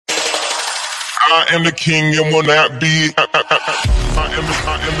I am the king and will not be. I am the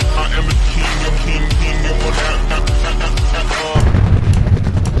king and will not.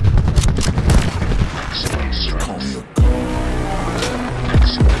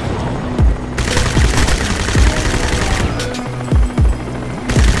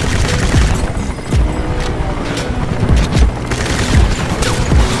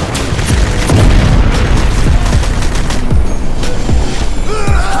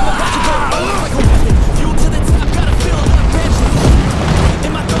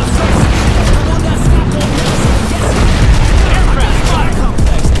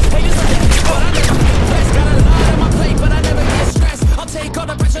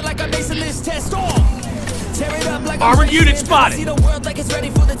 Armored unit spotted! I see the world like it's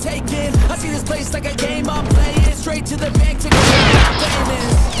ready for the taking. I see this place like a game I'm playing. Straight to the bank to go famous.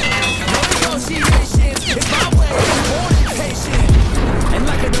 No negotiations, it's my way, I'm born impatient. And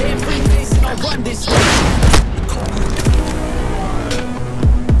like a damn Freemason, I'll run this shit.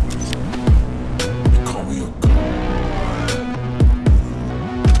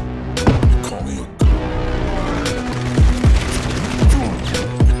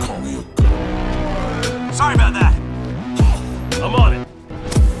 Sorry about that. I'm on it.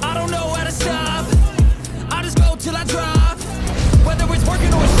 I don't know how to stop. I just go till I drop. Whether it's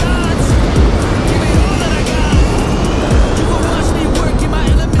working or shots, give it all that I got. You can watch me work in my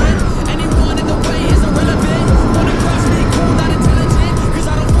element. Anyone in the way is irrelevant. Wanna cross me, cool, not intelligent. Cause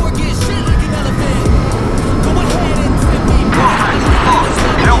I don't forget shit like an elephant. Go ahead and trip me.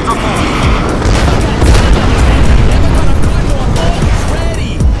 Help the ball. I got time on my hands. Never gonna find no, I'm always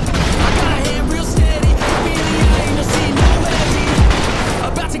ready. I got a hand real steady.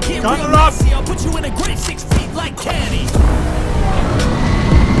 About to get real messy, I'll put you in a grid 6 feet like Kenny.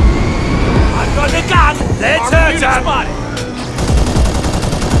 I've got the gun! Let's hurt him! Spotted.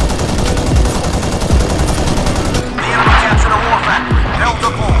 The enemy captured a war factory. Delta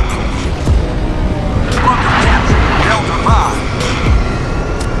 4. Bunker captured. Delta 5.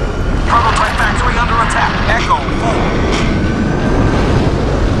 Prototype factory under attack. Echo 4.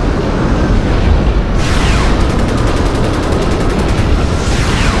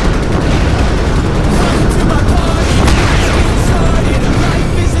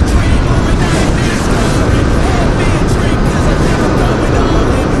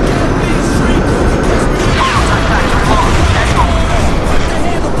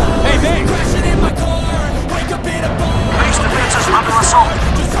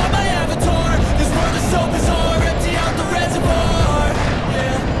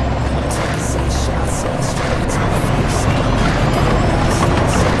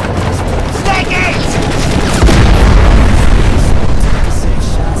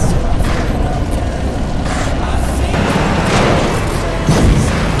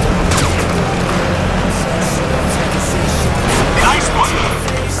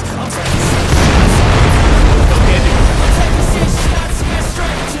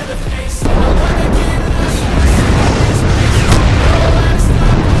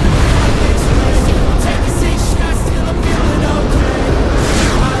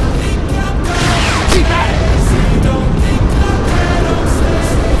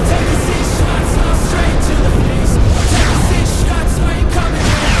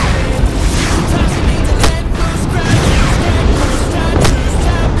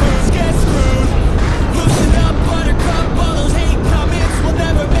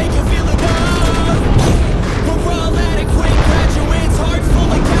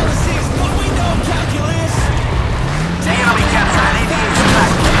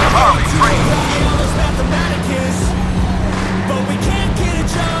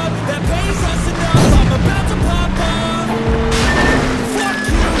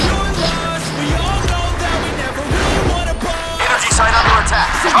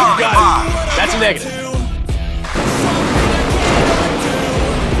 That's a negative.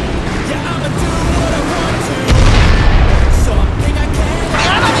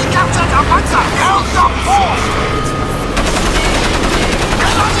 Enemy captured a bunker. Delta 4.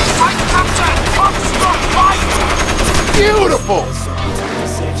 Enemy site captured. Foxtrot 5. Beautiful.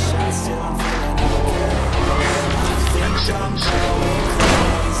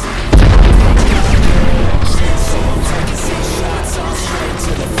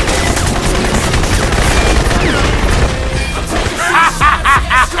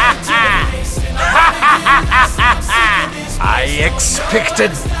 I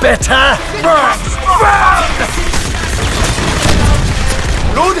expected better.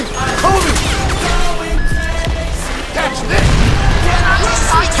 Loading! Moving! Catch this!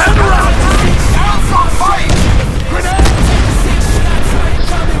 Turn around! Alpha 5! Grenade!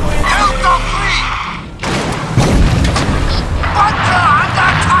 Delta 3!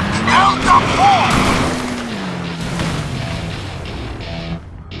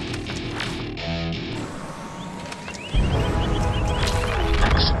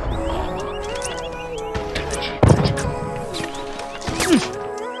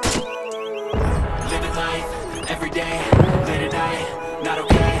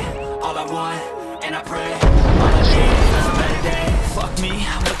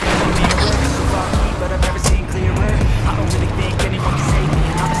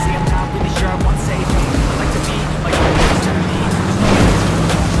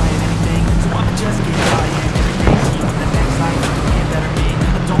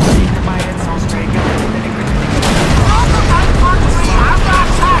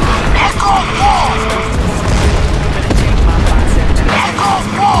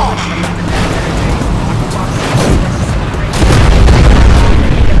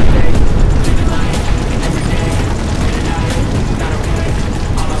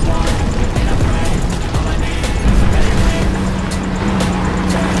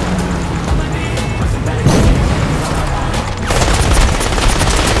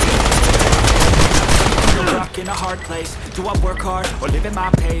 a hard place. Do I work hard or live at my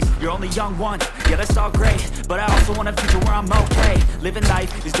pace? You're only young once, yeah that's all great, but I also want a future where I'm okay. Living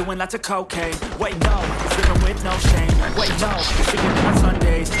life is doing lots of cocaine. Wait no, it's living with no shame. Wait no, it's sleeping on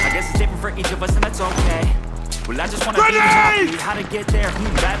Sundays. I guess it's different for each of us and that's okay. Well I just wanna be happy. How to get there?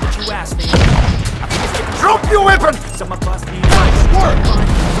 Glad that you asked me. I think it's different. Drop your weapon! Some of us need work.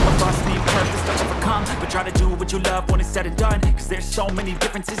 Some of us need purpose to overcome. But try to do what you love when it's said and done. Cause there's so many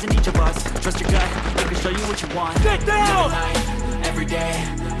differences in each of us. Trust your gut, it can show you what you want. Get down! Every day,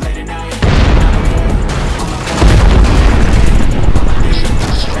 late at night.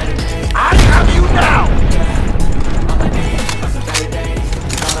 I have you now!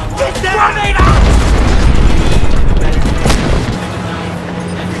 Get down! Grenade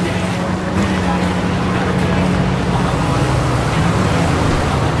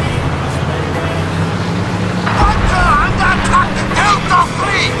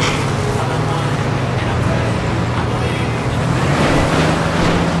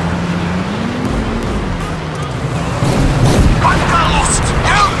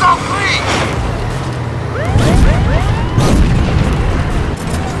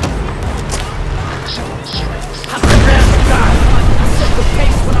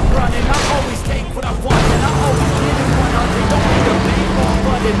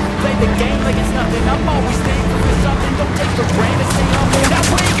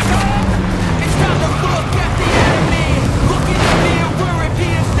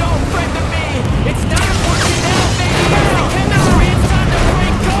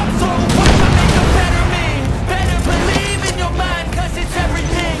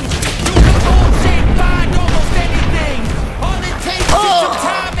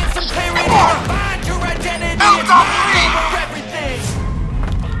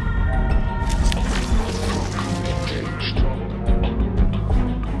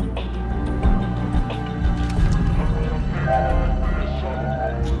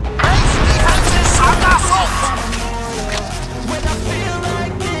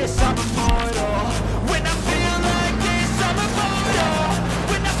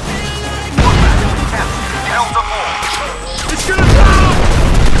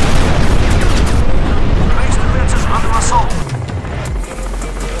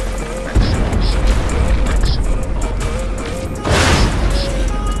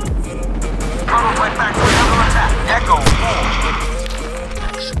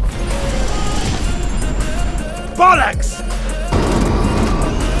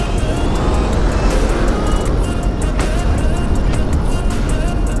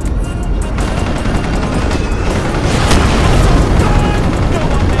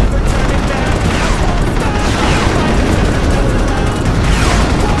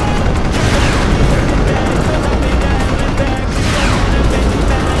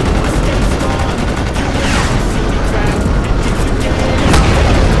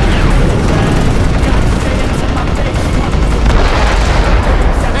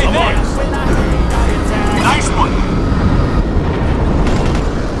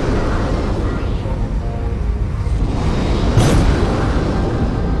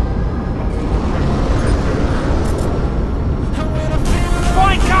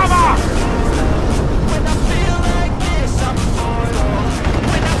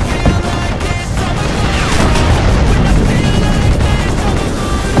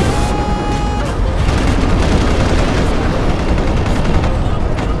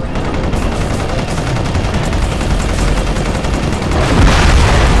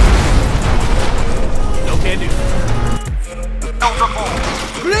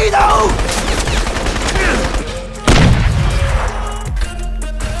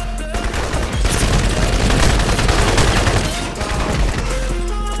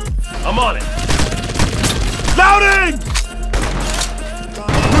I'm on it. Loading!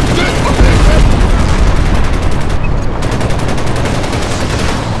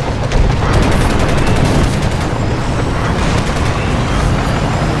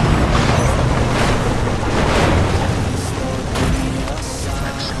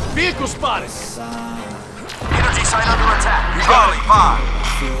 Vehicle spotted. Energy site under attack. Charlie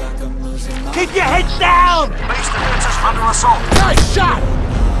 5. Keep your heads down! Base defenses under assault. Nice shot!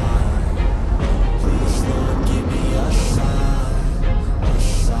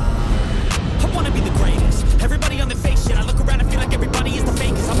 I wanna be the greatest. Everybody on the fake shit. I look around and feel like everybody is the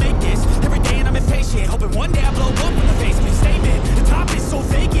fakest. I make this every day and I'm impatient. Hoping one day I blow up in the basement. Statement. The top is so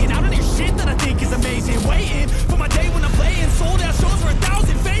vacant. I don't hear shit that I think is amazing. Waiting for my day when I'm playing. Sold out shows for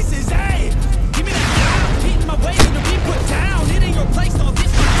 1,000 faces. Hey, give me that ground. Beating my way to be put down. It ain't your place. All this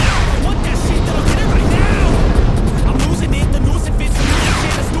shit down. I want that shit. Then I'll get it right now. I'm losing it. The noose it fits me.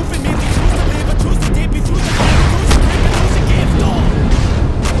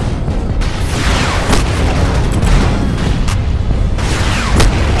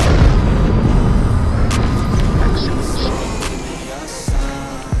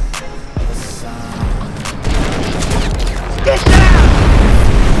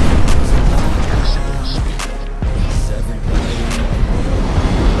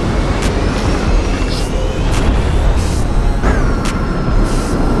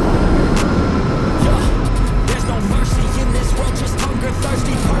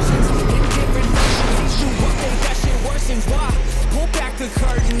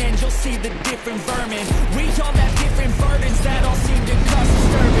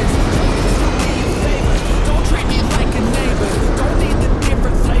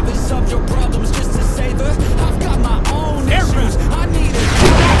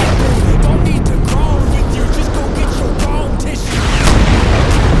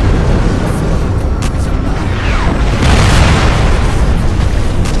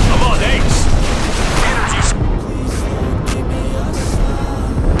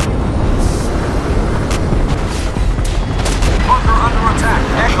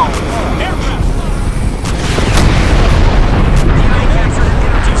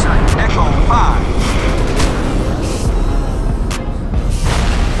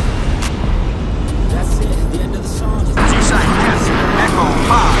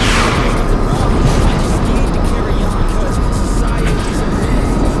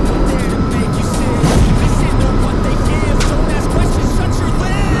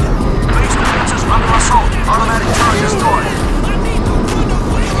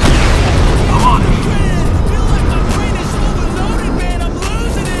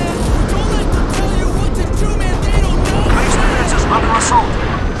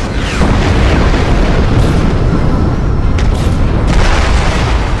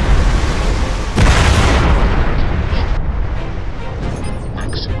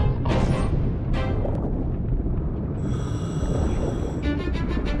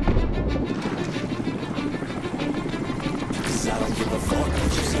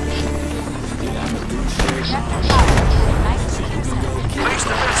 Base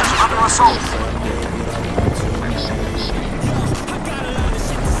defenses under assault.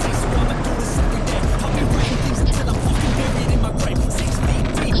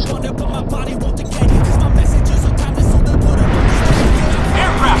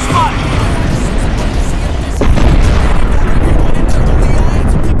 Aircraft spotted!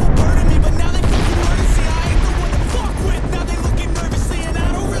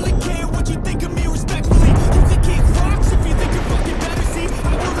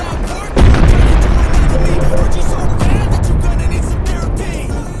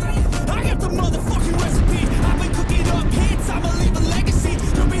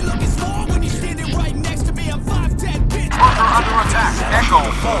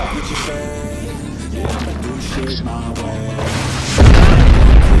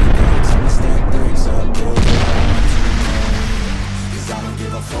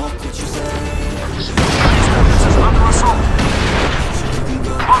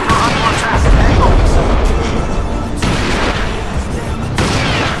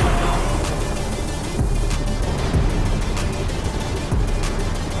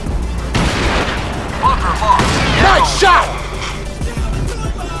 Nice shot!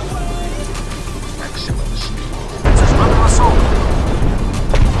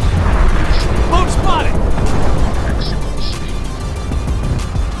 Boat spotted!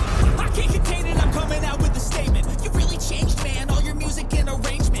 I can't contain it, I'm coming out with a statement. You really changed, man, all your music and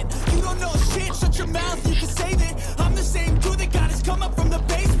arrangement. You don't know shit, shut your mouth, you can save it. I'm the same dude that got his come up from the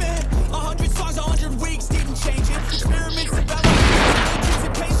basement. 100 songs, 100 weeks, didn't change it. Experiments develop, kids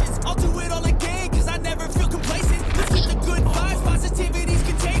and patience. I'll do it all again, cause I never feel complacent. Let's keep the good vibes, positivity's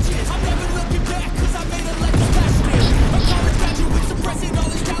contagious. I'm never looking back, cause I made a life that's passionate. A college graduate suppressing all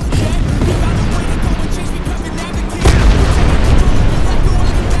his talent, yeah. You found a way to go and change, become an advocate.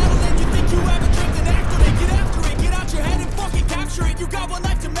 You got one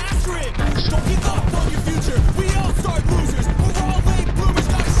life to master it. Don't give up on your future. We all start losers. We're all late bloomers.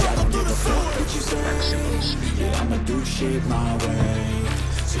 Gotta struggle through the sewers. Yeah, I'ma do shit my way.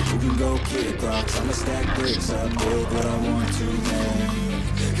 So you can go kick rocks. I'ma stack bricks up, build what I want to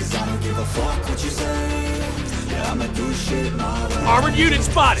make. Cause I don't give a fuck what you say. Yeah, I'ma do shit my way. Armored unit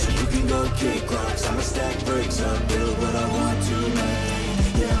spotted! So you can go kick rocks. I'ma stack bricks up, build what I want to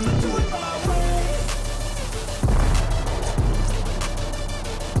make. Yeah, I'ma do it my way.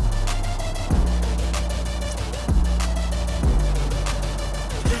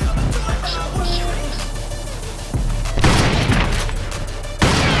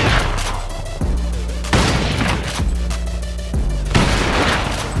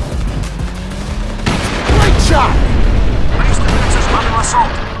 Shot! Base defenses under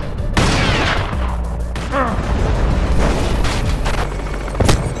assault.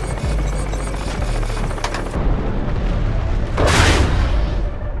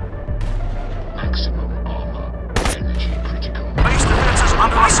 Maximum armor. Energy critical. Base defenses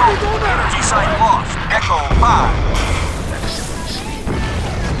under assault. Energy site lost. Echo 5. Maximum speed.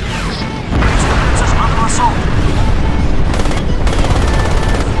 Base defenses under assault.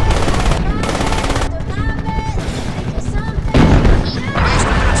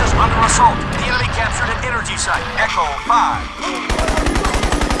 Under assault. The enemy captured an energy site. Echo 5.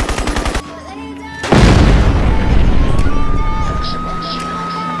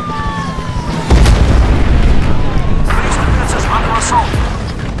 Base defenses under assault.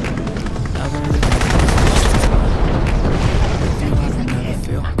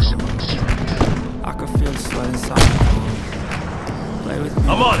 I can feel the sweat inside. Play with me.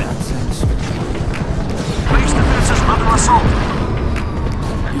 I'm on it. Base defenses under assault.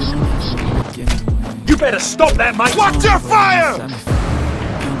 You better stop that, mate! Watch your fire!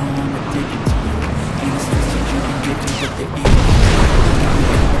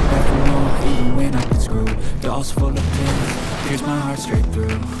 Even when I've been screwed, dolls full of pins, here's my heart straight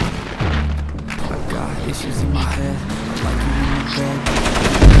through. I got issues in my head, like you in my bed.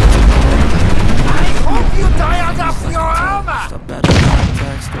 I hope you die off your armor! Stop at a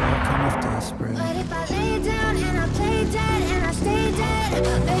context or I'll come off desperate. But if I lay down and I play dead and I stay dead,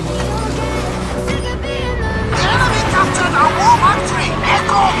 maybe you'll get sick of being the Enemy captured a war factory!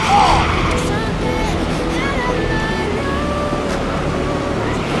 Echo 4!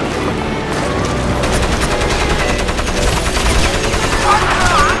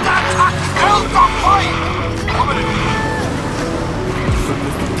 Under attack! Held on point!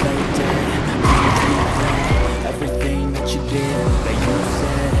 Everything that you did, that you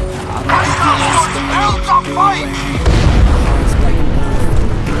said, I don't Held on point!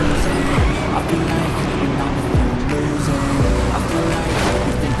 I feel like when I'm losing, I feel like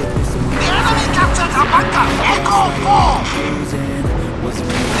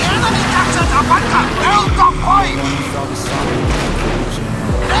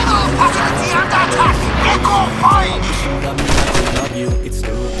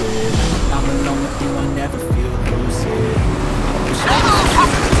you will never feel